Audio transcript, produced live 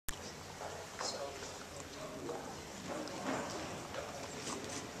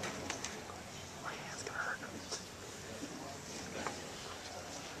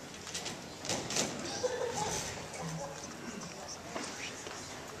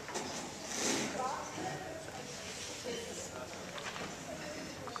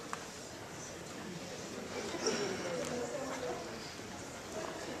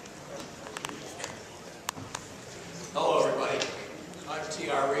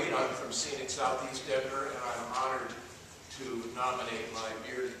Wade. I'm from scenic Southeast Denver, and I'm honored to nominate my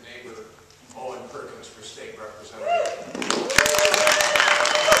bearded neighbor, Owen Perkins, for state representative.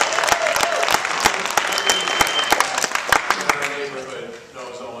 Our neighborhood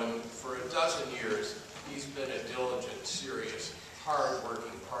knows Owen for a dozen years. He's been a diligent, serious,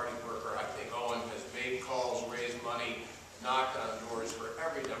 hard-working party worker. I think Owen has made calls, raised money, knocked on doors for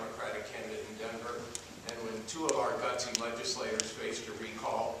every Democratic candidate in Denver. And when two of our gutsy legislators faced a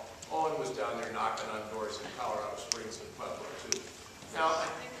recall, Owen was down there knocking on doors in Colorado Springs and Pueblo, too. Now, I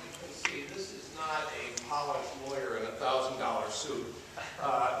think you can see this is not a polished lawyer in a $1,000 suit.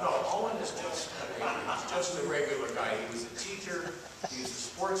 No, Owen is just a regular guy. He was a teacher, he was a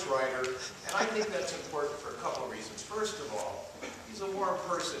sports writer, and I think that's important for a couple of reasons. First of all, he's a warm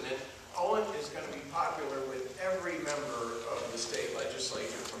person, and Owen is going to be popular with every member of the state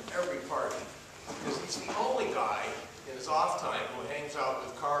legislature from every party, because he's the only guy in his off time who hangs out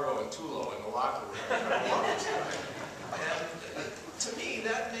with Cargo and Tulo in the locker room. And to me,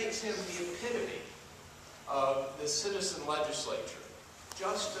 that makes him the epitome of the citizen legislature.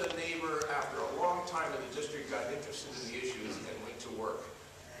 Just a neighbor, after a long time in the district, got interested in the issues and went to work.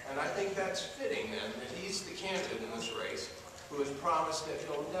 And I think that's fitting, then, that he's the candidate in this race who has promised that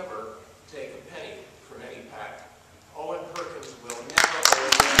he'll never take a penny from any PAC. Owen Perkins will never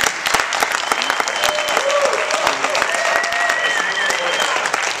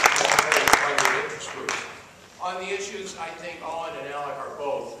On the issues, I think Owen and Alec are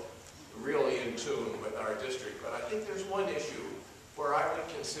both really in tune with our district, but I think there's one issue where I would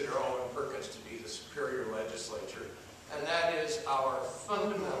consider Owen Perkins to be the superior legislature, and that is our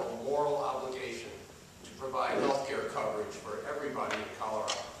fundamental moral obligation to provide health care coverage for everybody in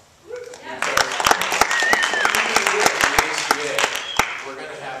Colorado. We're going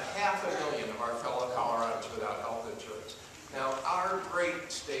to have 500,000 of our fellow Coloradans without health insurance. Now, our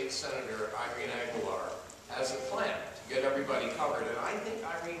great state senator, Irene Aguilar, has a plan to get everybody covered, and I think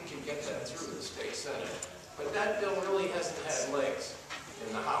Irene can get that through the state Senate. But that bill really hasn't had legs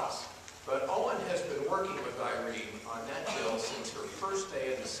in the House. But Owen has been working with Irene on that bill since her first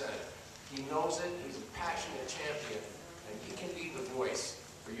day in the Senate. He knows it, he's a passionate champion, and he can be the voice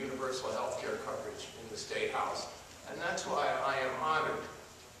for universal health care coverage in the State House. And that's why I am honored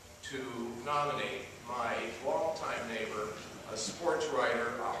to nominate my longtime neighbor, a sports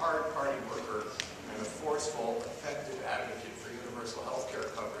writer, a hard party worker, and a forceful, effective advocate for universal health care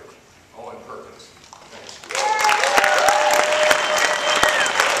coverage, Owen Perkins. Thanks.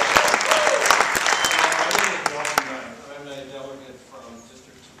 I'm a delegate from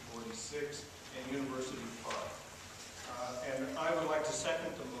District 246 in University Park. And I would like to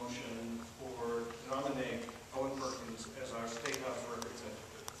second the motion to nominate Owen Perkins as our State House representative.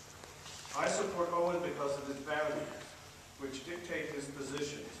 I support Owen because of his values, which dictate his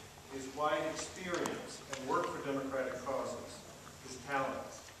positions, his wide experience and work for democratic causes, his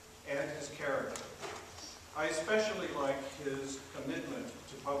talents, and his character. I especially like his commitment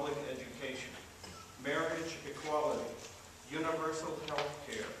to public education, marriage equality, universal health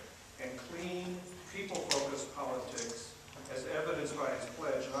care, and clean, people-focused politics, as evidenced by his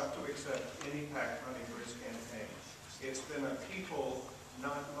pledge not to accept any PAC money for his campaign. It's been a people,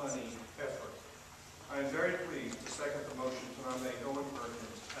 not money, effort. I am very pleased to second the motion to nominate Owen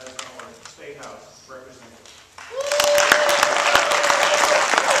Perkins as our State House representative.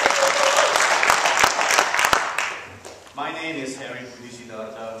 My name is Harry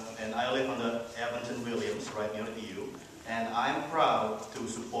Pudisidarta, and I live on the Evanston Williams, right near the U, and I'm proud to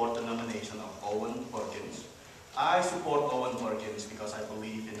support the nomination of Owen Perkins. I support Owen Perkins because I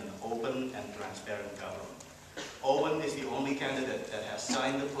believe in an open and transparent government. Owen is the only candidate that has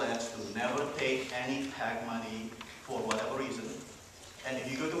signed the pledge to never take any PAC money for whatever reason. And if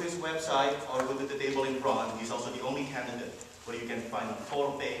you go to his website or go to the table in front, he's also the only candidate where you can find a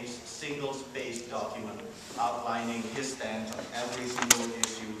 4-page, single-spaced document outlining his stance on every single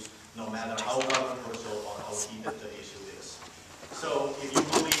issue, no matter how controversial or how heated the issue is. So if you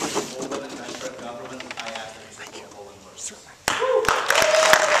believe in an open and transparent government, I ask that you support Owen Perkins.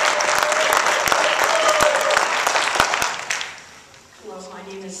 Hello, my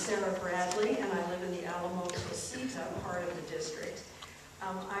name is Sarah Bradley, and I live in the Alamo-Cosita part of the district.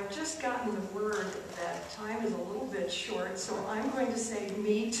 I've just gotten the word that time is a little bit short, so I'm going to say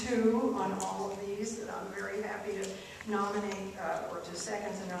me too on all of these, that I'm very happy to nominate, or to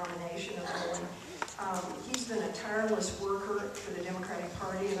second the nomination of Owen. He's been a tireless worker for the Democratic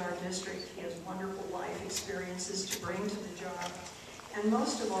Party in our district. He has wonderful life experiences to bring to the job. And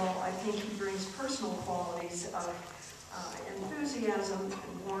most of all, I think he brings personal qualities of enthusiasm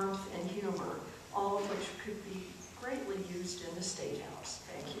and warmth and humor, all of which could be greatly used in the State House.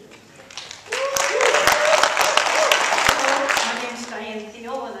 Thank you.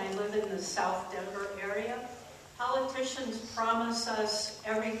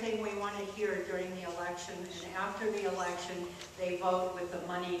 here during the election, and after the election, they vote with the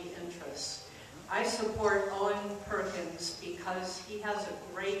moneyed interests. I support Owen Perkins because he has a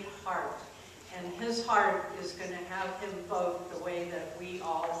great heart, and his heart is going to have him vote the way that we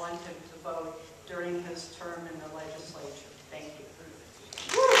all want him to vote during his term in the legislature. Thank you.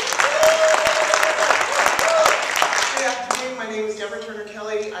 Good afternoon. My name is Deborah Turner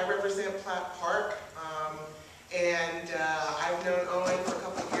Kelly. I represent Platt Park, and I've known Owen for a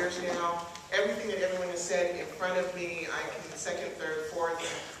couple of years now. Everything that everyone has said in front of me, I can second, third, fourth.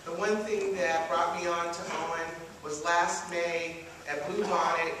 The one thing that brought me on to Owen was last May at Blue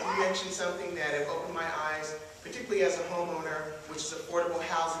Bonnet. He mentioned something that had opened my eyes, particularly as a homeowner, which is affordable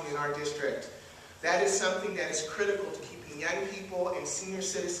housing in our district. That is something that is critical to keeping young people and senior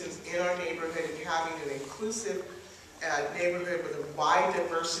citizens in our neighborhood and having an inclusive neighborhood with a wide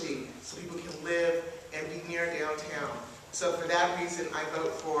diversity so people can live and be near downtown. So for that reason, I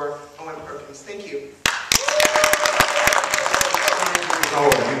vote for Owen Perkins. Thank you.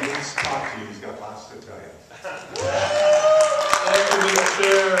 Owen, he needs to talk to you. He's got lots to tell you. Thank you, Mr.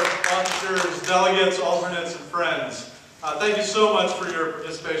 Chair, officers, delegates, alternates, and friends. Thank you so much for your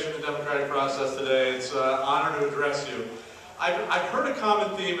participation in the democratic process today. It's an honor to address you. I've heard a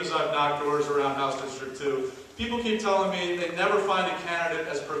common theme as I've knocked doors around House District 2. People keep telling me they never find a candidate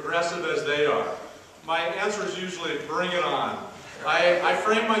as progressive as they are. My answer is usually, bring it on. I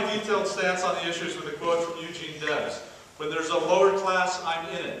frame my detailed stance on the issues with a quote from Eugene Debs. When there's a lower class, I'm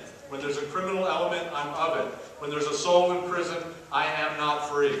in it. When there's a criminal element, I'm of it. When there's a soul in prison, I am not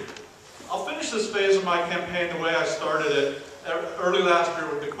free. I'll finish this phase of my campaign the way I started it early last year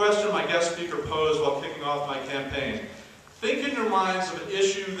with the question my guest speaker posed while kicking off my campaign. Think in your minds of an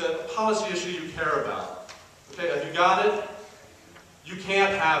issue, a policy issue you care about. Okay, have you got it? You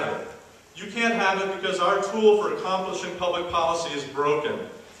can't have it. You can't have it because our tool for accomplishing public policy is broken.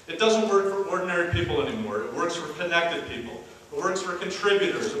 It doesn't work for ordinary people anymore. It works for connected people. It works for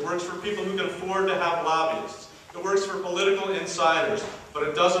contributors. It works for people who can afford to have lobbyists. It works for political insiders, but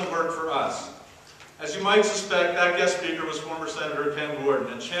it doesn't work for us. As you might suspect, that guest speaker was former Senator Ken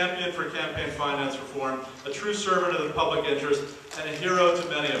Gordon, a champion for campaign finance reform, a true servant of the public interest, and a hero to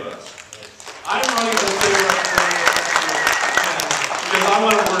many of us. I'm running for state representative because I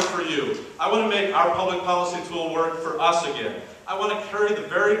want to work for you. I want to make our public policy tool work for us again. I want to carry the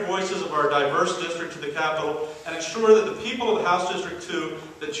very voices of our diverse district to the Capitol and ensure that the people of House District 2,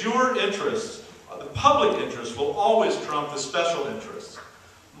 that your interests, the public interests, will always trump the special interests.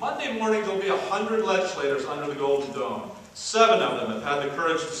 Monday morning, there'll be 100 legislators under the Golden Dome. 7 of them have had the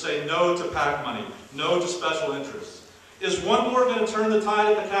courage to say no to PAC money, no to special interests. Is one more going to turn the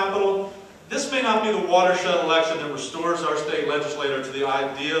tide at the Capitol? This may not be the watershed election that restores our state legislator to the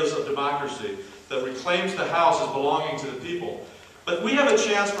ideas of democracy, that reclaims the House as belonging to the people. But we have a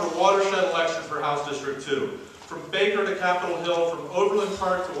chance for a watershed election for House District 2. From Baker to Capitol Hill, from Overland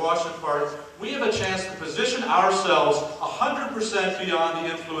Park to Washington Park, we have a chance to position ourselves 100% beyond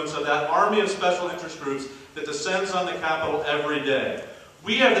the influence of that army of special interest groups that descends on the Capitol every day.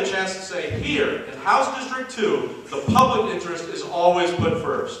 We have the chance to say, here, in House District 2, the public interest is always put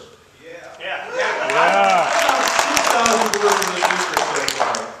first. I've 6,000 doors in this district so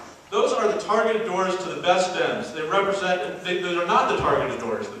far. Those are the targeted doors to the best Dems. They represent, they are not the targeted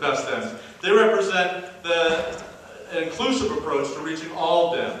doors, the best Dems. They represent an inclusive approach to reaching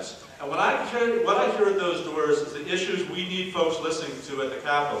all Dems. And what I hear at those doors is the issues we need folks listening to at the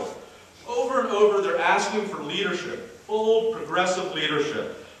Capitol. Over and over, they're asking for leadership, bold, progressive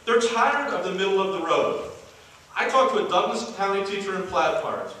leadership. They're tired of the middle of the road. I talked to a Douglas County teacher in Platt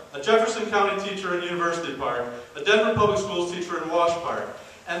Park, a Jefferson County teacher in University Park, a Denver Public Schools teacher in Wash Park,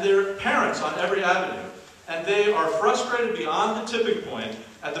 and their parents on every avenue. And they are frustrated beyond the tipping point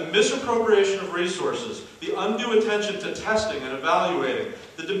at the misappropriation of resources, the undue attention to testing and evaluating,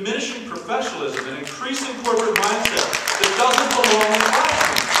 the diminishing professionalism and increasing corporate mindset that doesn't belong in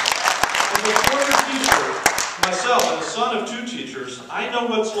classrooms. As a former teacher, myself and the son of 2 teachers, I know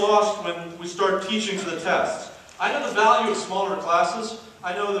what's lost when we start teaching to the tests. I know the value of smaller classes.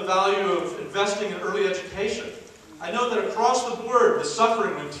 I know the value of investing in early education. I know that across the board, the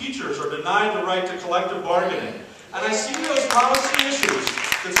suffering when teachers are denied the right to collective bargaining. And I see those policy issues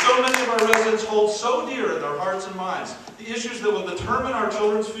that so many of our residents hold so dear in their hearts and minds, the issues that will determine our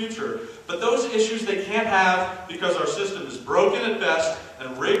children's future, but those issues they can't have because our system is broken at best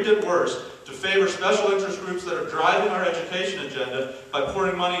and rigged at worst to favor special interest groups that are driving our education agenda by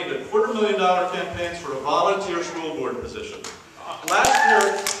pouring money into $250,000 campaigns for a volunteer school board position. Last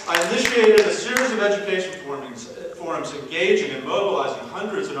year, I initiated a series of education forums engaging and mobilizing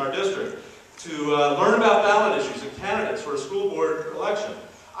hundreds in our district to learn about ballot issues and candidates for a school board election.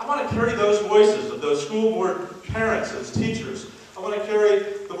 I want to carry those voices of those school board parents and teachers. I want to carry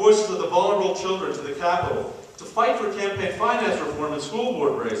the voices of the vulnerable children to the Capitol, to fight for campaign finance reform in school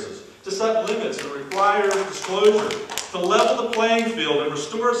board races, to set limits and require disclosure, to level the playing field and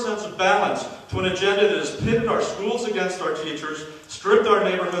restore a sense of balance to an agenda that has pitted our schools against our teachers, stripped our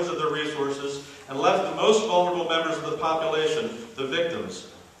neighborhoods of their resources, and left the most vulnerable members of the population, the victims.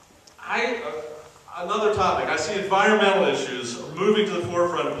 Another topic, I see environmental issues moving to the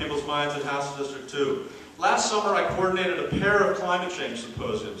forefront of people's minds in House District 2. Last summer, I coordinated a pair of climate change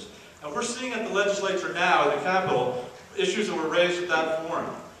symposiums, and we're seeing at the legislature now, at the Capitol, issues that were raised at that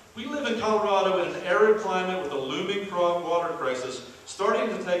forum. We live in Colorado in an arid climate with a looming water crisis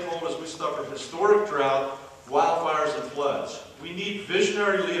starting to take hold as we suffer historic drought, wildfires, and floods. We need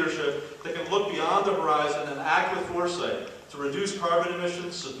visionary leadership that can look beyond the horizon and act with foresight to reduce carbon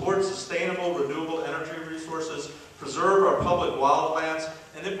emissions, support sustainable renewable energy resources, preserve our public wildlands,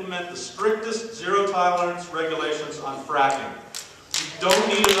 and implement the strictest zero-tolerance regulations on fracking. We don't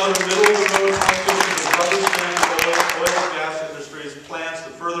need another middle-of-the-road competition with rubber stamp oil and gas industry's plans to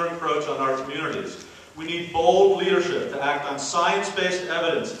further encroach on our communities. We need bold leadership to act on science-based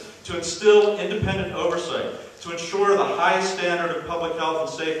evidence, to instill independent oversight, to ensure the highest standard of public health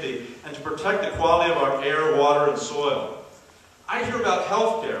and safety, and to protect the quality of our air, water, and soil. I hear about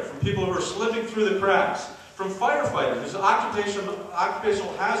health care from people who are slipping through the cracks, from firefighters whose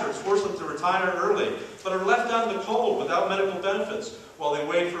occupational hazards force them to retire early, but are left out in the cold without medical benefits while they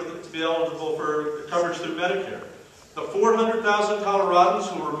wait to be eligible for coverage through Medicare. The 400,000 Coloradans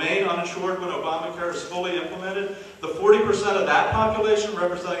who will remain uninsured when Obamacare is fully implemented, the 40% of that population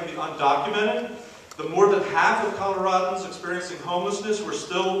representing the undocumented, the more than half of Coloradans experiencing homelessness who are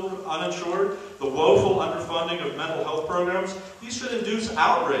still uninsured, the woeful underfunding of mental health programs, these should induce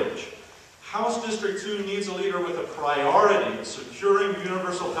outrage. House District 2 needs a leader with a priority of securing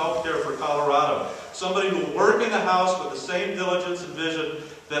universal health care for Colorado. Somebody who will work in the House with the same diligence and vision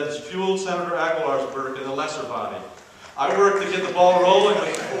that has fueled Senator Aguilar's work in the lesser body. I worked to get the ball rolling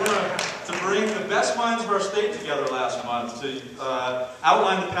with the forum to bring the best minds of our state together last month to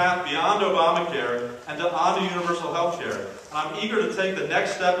outline the path beyond Obamacare and on to universal health care. And I'm eager to take the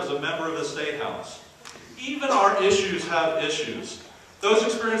next step as a member of the State House. Even our issues have issues. Those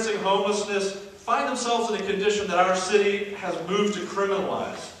experiencing homelessness find themselves in a condition that our city has moved to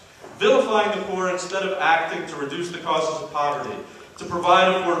criminalize, vilifying the poor instead of acting to reduce the causes of poverty, to provide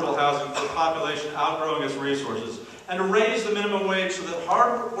affordable housing for a population outgrowing its resources, and to raise the minimum wage so that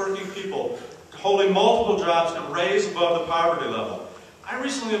hard-working people holding multiple jobs can raise above the poverty level. I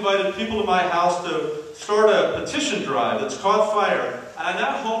recently invited people to my house to start a petition drive that's caught fire, and I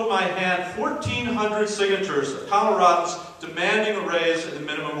now hold in my hand 1,400 signatures of Coloradans demanding a raise in the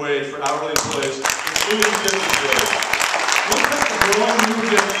minimum wage for hourly employees, including business employees. We'll take the growing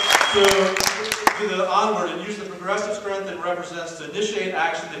movement to the onward and use the progressive strength it represents to initiate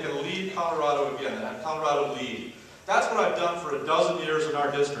action that can lead Colorado again, and Colorado lead. That's what I've done for a dozen years in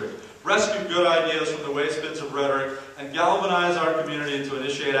our district. Rescue good ideas from the waste bins of rhetoric and galvanize our community to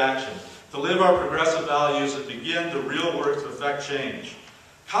initiate action, to live our progressive values and begin the real work to effect change.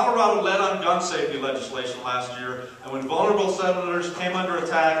 Colorado led on gun safety legislation last year, and when vulnerable senators came under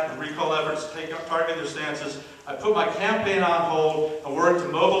attack and recall efforts to target their stances, I put my campaign on hold and worked to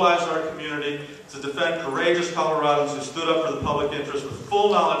mobilize our community to defend courageous Coloradans who stood up for the public interest with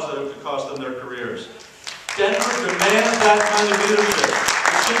full knowledge that it could cost them their careers. Denver demands that kind of leadership.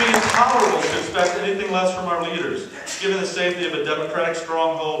 It should be intolerable to expect anything less from our leaders, given the safety of a democratic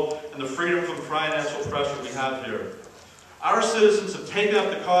stronghold and the freedom from financial pressure we have here. Our citizens have taken up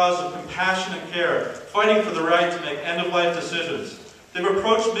the cause of compassion and care, fighting for the right to make end-of-life decisions. They've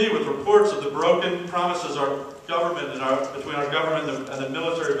approached me with reports of the broken promises between our government and the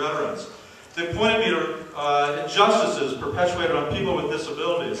military veterans. They've pointed me to injustices perpetuated on people with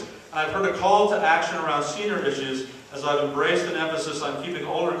disabilities. And I've heard a call to action around senior issues as I've embraced an emphasis on keeping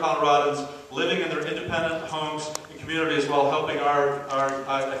older Coloradans living in their independent homes and communities while helping our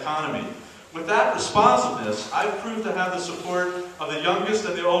economy. With that responsiveness, I've proved to have the support of the youngest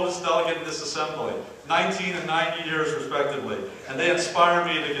and the oldest delegate in this assembly, 19 and 90 years respectively, and they inspire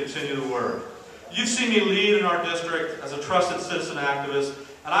me to continue the work. You've seen me lead in our district as a trusted citizen activist,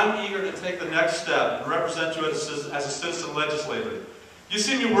 and I'm eager to take the next step and represent you as a citizen legislator. You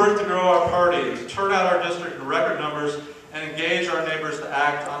see me work to grow our party, to turn out our district in record numbers, and engage our neighbors to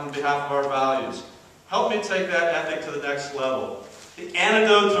act on behalf of our values. Help me take that ethic to the next level. The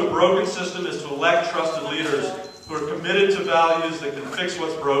antidote to a broken system is to elect trusted leaders who are committed to values that can fix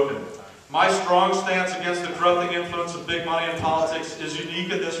what's broken. My strong stance against the corrupting influence of big money in politics is unique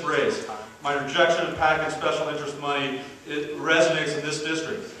in this race. my rejection of packing special interest money, it resonates in this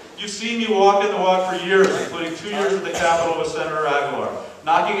district. You've seen me walk in the walk for years, including 2 years at the Capitol with Senator Aguilar,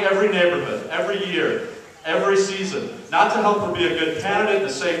 knocking every neighborhood, every year, every season, not to help her be a good candidate in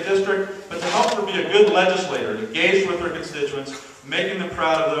a safe district, but to help her be a good legislator, engaged with her constituents, making them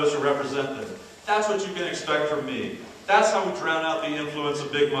proud of those who represent them. That's what you can expect from me. That's how we drown out the influence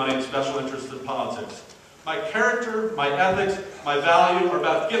of big money and special interests in politics. My character, my ethics, my value are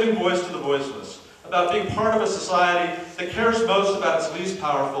about giving voice to the voiceless, about being part of a society that cares most about its least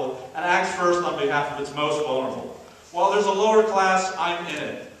powerful and acts first on behalf of its most vulnerable. While there's a lower class, I'm in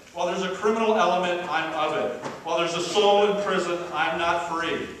it. While there's a criminal element, I'm of it. While there's a soul in prison, I'm not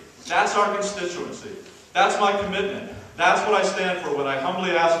free. That's our constituency. That's my commitment. That's what I stand for when I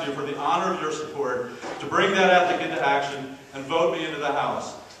humbly ask you for the honor of your support to bring that ethic into action and vote me into the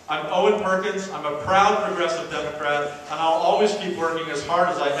House. I'm Owen Perkins. I'm a proud progressive Democrat, and I'll always keep working as hard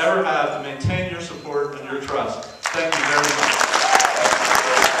as I ever have to maintain your support and your trust. Thank you very much.